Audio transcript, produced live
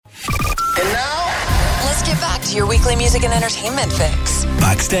Get back to your weekly music and entertainment fix.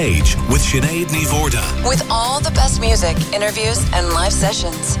 Backstage with Sinéad and Mhórdha. With all the best music, interviews, and live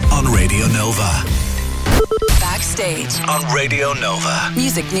sessions. On Radio Nova. Backstage. On Radio Nova.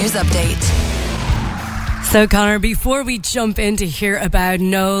 Music news update. So, Connor, before we jump in to hear about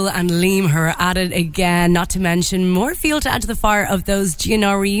Noel and Liam, who are at it again, not to mention more fuel to add to the fire of those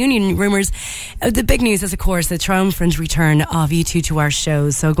GNR reunion rumours, the big news is, of course, the triumphant return of U2 to our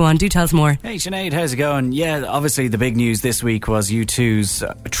shows. So, go on, do tell us more. Hey, Sinead, how's it going? Yeah, obviously the big news this week was U2's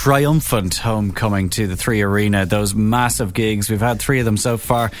triumphant homecoming to the 3 Arena. Those massive gigs. We've had 3 of them so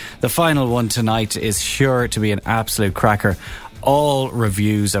far. The final one tonight is sure to be an absolute cracker. All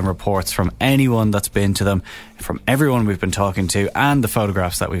reviews and reports from anyone that's been to them, from everyone we've been talking to, and the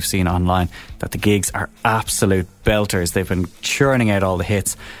photographs that we've seen online, that the gigs are absolute belters. They've been churning out all the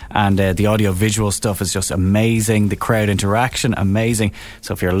hits, and the audio-visual stuff is just amazing. The crowd interaction, amazing.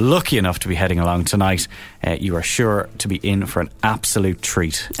 So if you're lucky enough to be heading along tonight, you are sure to be in for an absolute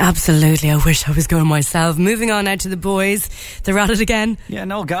treat. Absolutely. I wish I was going myself. Moving on now to the boys. They're at it again. Yeah,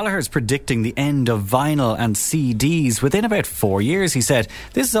 Noel Gallagher's predicting the end of vinyl and CDs within about 4 years, he said.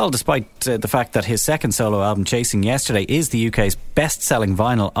 This is all despite the fact that his second solo album, Chasing Yesterday, is the UK's best-selling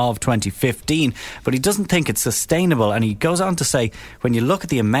vinyl of 2015, but he doesn't think it's sustainable, and he goes on to say, when you look at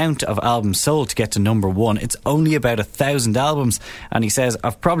the amount of albums sold to get to number 1, it's only about 1,000 albums, and he says,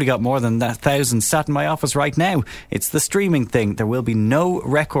 I've probably got more than that 1,000 sat in my office right now. It's the streaming thing. There will be no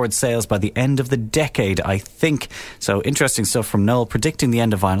record sales by the end of the decade, I think. So interesting stuff from Noel predicting the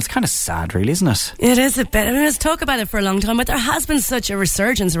end of vinyl. It's kind of sad, really, isn't it? It is a bit. I mean, let's talk about it for a long time, but there has been such a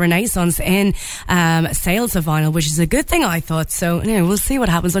resurgence, a renaissance in sales of vinyl, which is a good thing, I thought. So anyway, we'll see what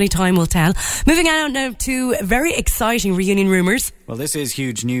happens. Only time will tell. Moving on now to very exciting reunion rumours. Well, this is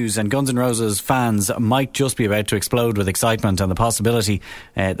huge news, and Guns N' Roses fans might just be about to explode with excitement and the possibility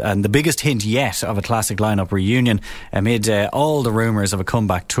and the biggest hint yet of a classic lineup reunion. Amid all the rumours of a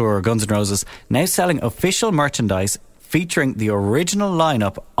comeback tour, Guns N' Roses now selling official merchandise featuring the original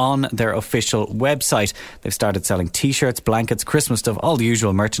lineup on their official website. They've started selling t-shirts, blankets, Christmas stuff, all the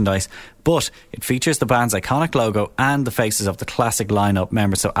usual merchandise, but it features the band's iconic logo and the faces of the classic lineup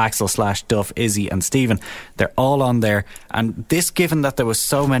members, so Axl, Slash, Duff, Izzy and Stephen. They're all on there, and this, given that there was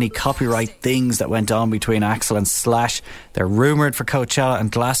so many copyright things that went on between Axl and Slash, they're rumoured for Coachella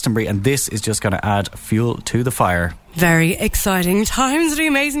and Glastonbury, and this is just going to add fuel to the fire. Very exciting times. It'll be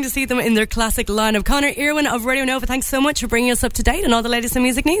amazing to see them in their classic lineup. Connor Irwin of Radio Nova, thanks so much for bringing us up to date on all the latest in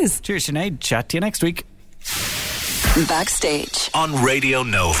music news. Cheers, Sinead. Chat to you next week. Backstage. On Radio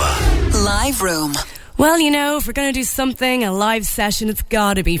Nova. Live Room. Well, you know, if we're going to do something, a live session, it's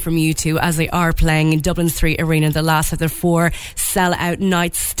got to be from U2, as they are playing in Dublin's 3 Arena, the last of their 4 sell-out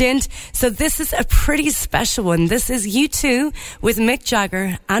night stint. So this is a pretty special one. This is U2 with Mick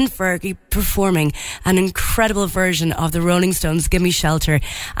Jagger and Fergie performing an incredible version of the Rolling Stones' Give Me Shelter.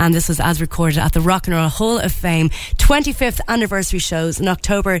 And this was as recorded at the Rock and Roll Hall of Fame 25th anniversary shows in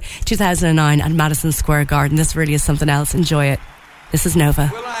October 2009 at Madison Square Garden. This really is something else. Enjoy it. This is Nova.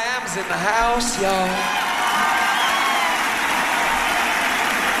 Will I Am's in the house, y'all.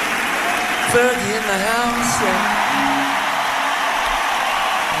 Fergie in the house, yeah.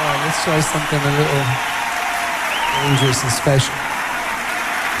 Alright, let's try something a little dangerous and special.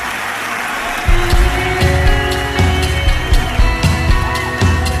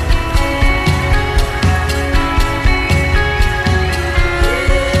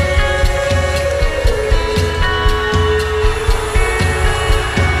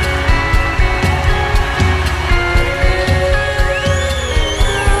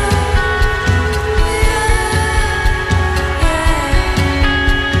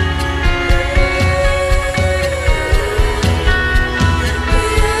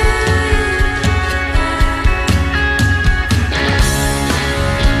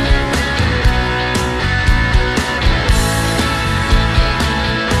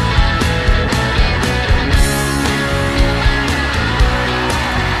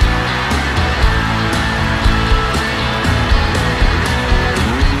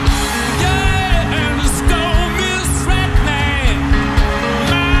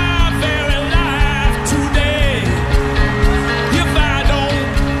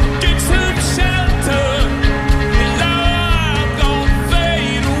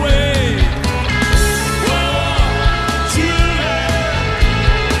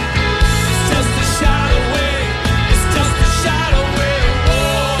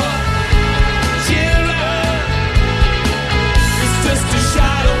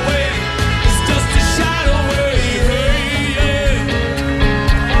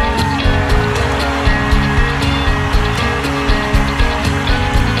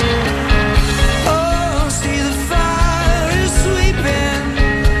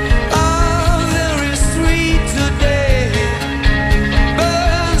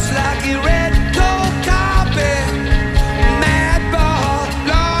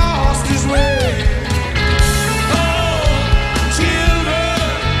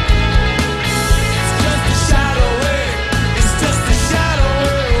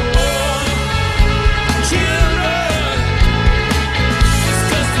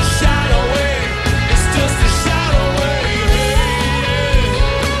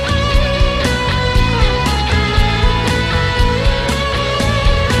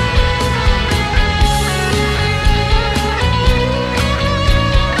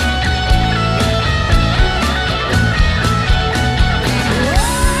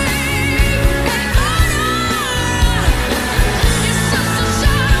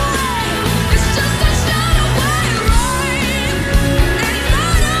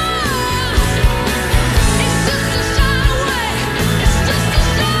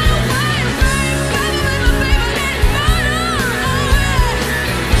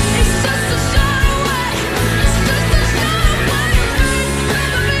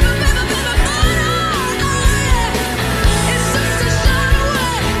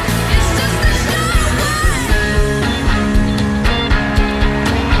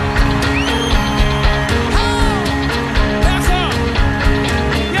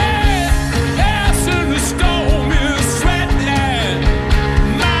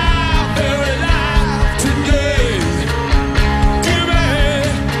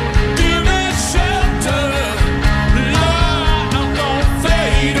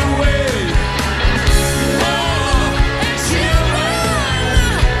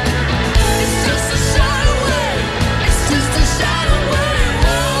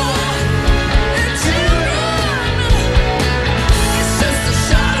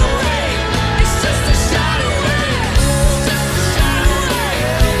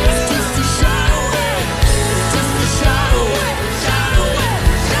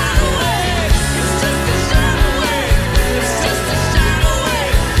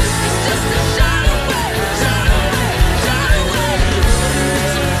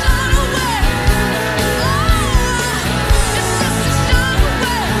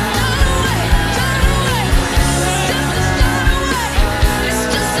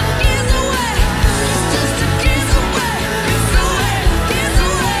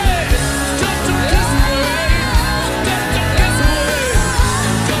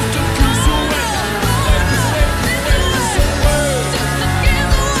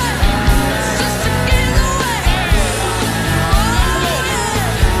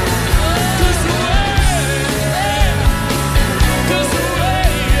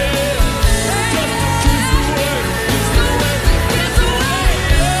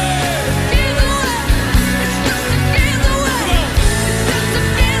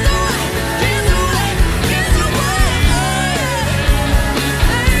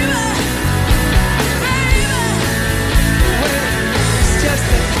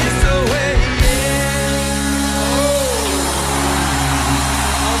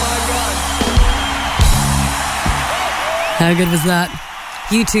 How good was that?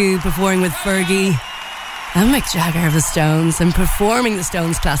 U2 performing with Fergie and Mick Jagger of the Stones, and performing the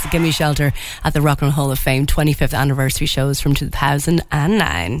Stones classic Gimme Shelter at the Rock and Roll Hall of Fame 25th anniversary shows from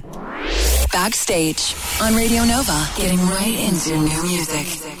 2009. Backstage on Radio Nova. Getting right into new music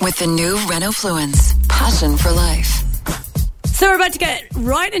with the new Renault Fluence. Passion for life. So we're about to get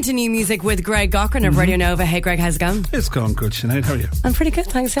right into new music with Greg Cochran of Radio Nova. Hey Greg, how's it going? It's going good, Sinead. How are you? I'm pretty good,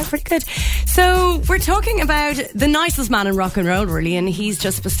 thanks. Yeah, pretty good. So we're talking about the nicest man in rock and roll, really, and he's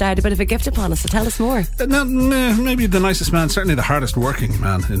just bestowed a bit of a gift upon us. So tell us more. Maybe the nicest man, certainly the hardest working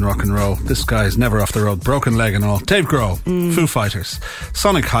man in rock and roll. This guy is never off the road, broken leg and all. Dave Grohl, Foo Fighters,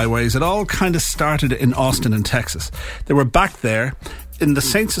 Sonic Highways. It all kind of started in Austin in Texas. They were back there in the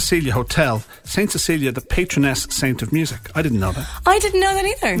St. Cecilia Hotel. St. Cecilia, the patroness saint of music. I didn't know that. I didn't know that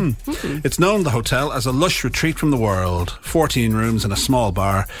either. It's known, the hotel, as a lush retreat from the world. 14 rooms and a small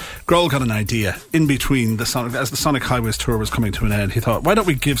bar. Grohl got an idea in between as the Sonic Highways tour was coming to an end. He thought, why don't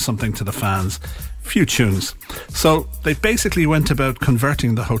we give something to the fans? Few tunes. So they basically went about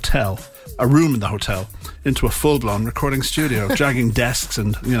converting the hotel, a room in the hotel, into a full-blown recording studio, dragging desks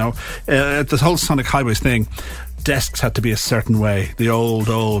and, the whole Sonic Highways thing. Desks had to be a certain way, the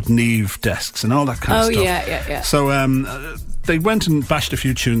old Neve desks and all that kind of stuff. Oh, yeah. So they went and bashed a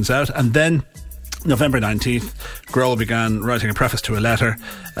few tunes out, and then November 19th, Grohl began writing a preface to a letter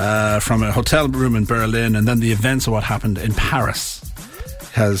from a hotel room in Berlin, and then the events of what happened in Paris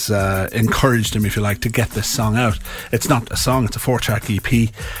has encouraged him, if you like, to get this song out. It's not a song, it's a 4-track EP.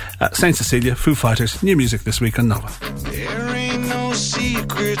 St. Cecilia, Foo Fighters, new music this week on Nova. There ain't no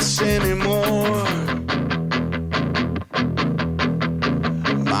secrets anymore.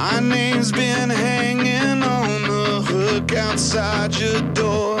 My name's been hanging on the hook outside your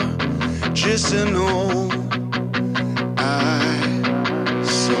door. Just to know I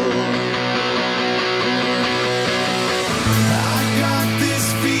saw. I got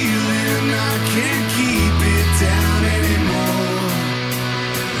this feeling I can't keep it down anymore.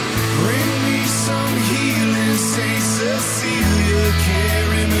 Bring me some healing, St. Cecilia,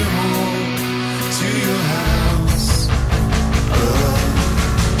 carry me home to your house.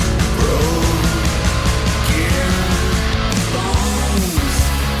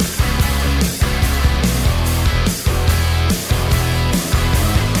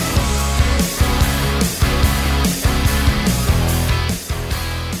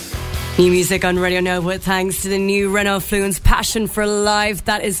 New music on Radio Nova thanks to the new Renault Fluence, Passion for Life.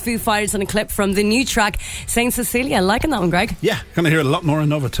 That is Foo Fighters on a clip from the new track St. Cecilia. Liking that one, Greg? Yeah, going to hear a lot more on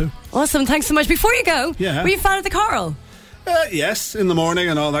Nova too. Awesome, thanks so much. Before you go, Yeah. were you a fan of the Coral? Yes, in the morning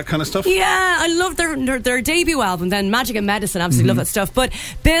and all that kind of stuff. Yeah, I love their debut album, then Magic and Medicine, absolutely love that stuff. But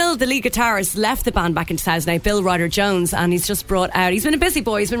Bill, the lead guitarist, left the band back in 2008, Bill Ryder Jones, and he's just brought out, he's been a busy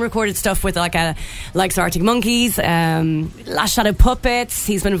boy, he's been recorded stuff with like Arctic Monkeys, Last Shadow Puppets,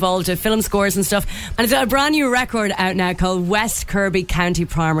 he's been involved in film scores and stuff, and he's got a brand new record out now called West Kirby County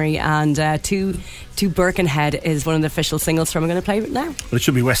Primary, and to Birkenhead is one of the official singles from. I'm going to play it now. But it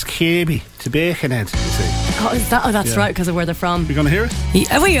should be West Kirby to Birkenhead, you see. Oh, is that? Oh, that's right, because of where they're from. You going to hear it?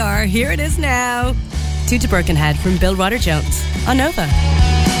 Yeah, we are. Here it is now. To Birkenhead from Bill Ryder Jones on Nova.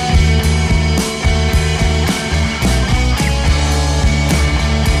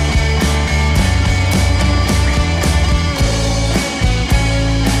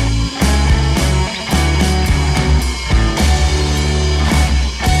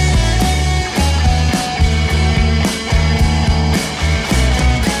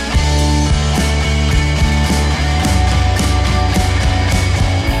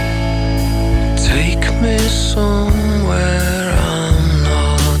 Somewhere I'm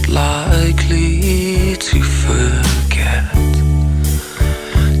not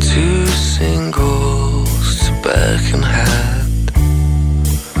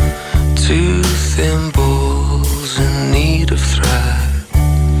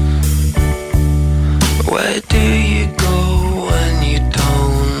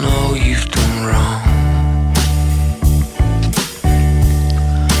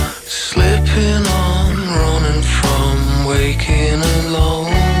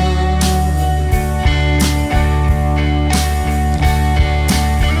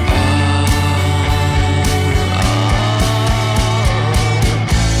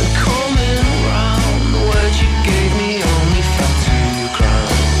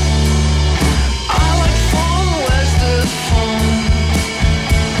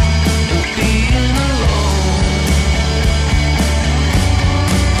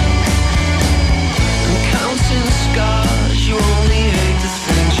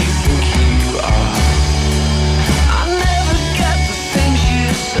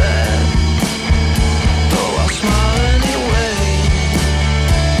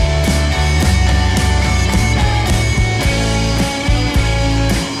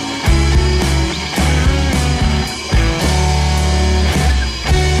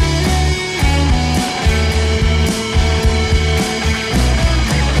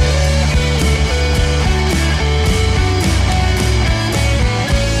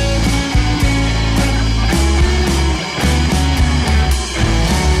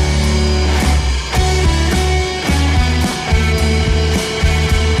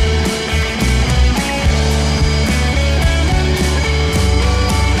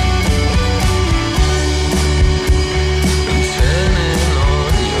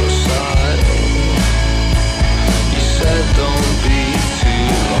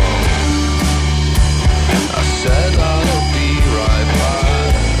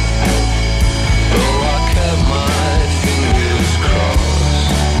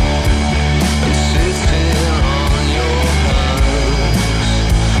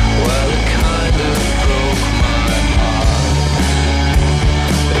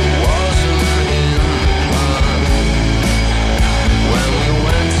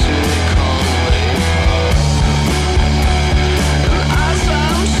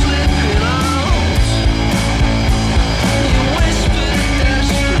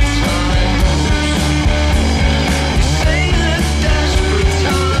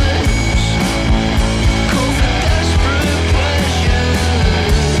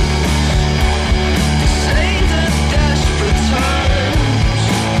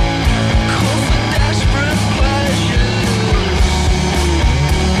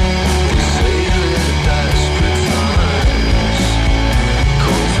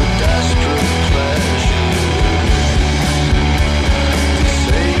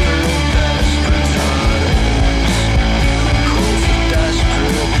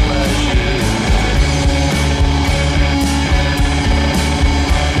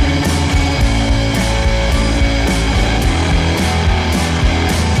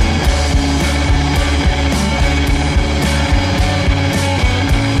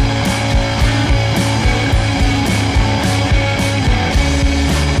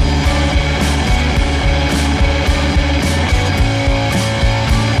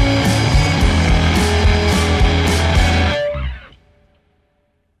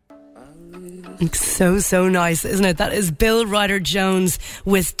So nice, isn't it? That is Bill Ryder Jones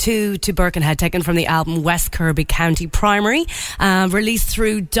with Two to Birkenhead, taken from the album West Kirby County Primary, released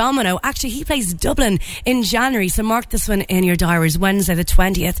through Domino. Actually, he plays Dublin in January, so mark this one in your diaries, Wednesday the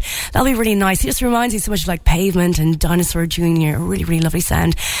 20th. That'll be really nice. He just reminds me so much of like Pavement and Dinosaur Jr. Really lovely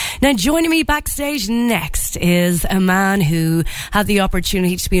sound. Now, joining me backstage next is a man who had the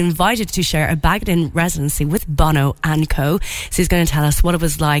opportunity to be invited to share a Bagged-In residency with Bono and Co. So he's going to tell us what it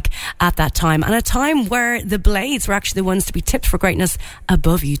was like at that time, and a time where the Blades were actually the ones to be tipped for greatness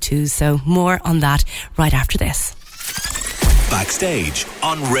above U2. So more on that right after this. Backstage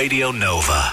on Radio Nova.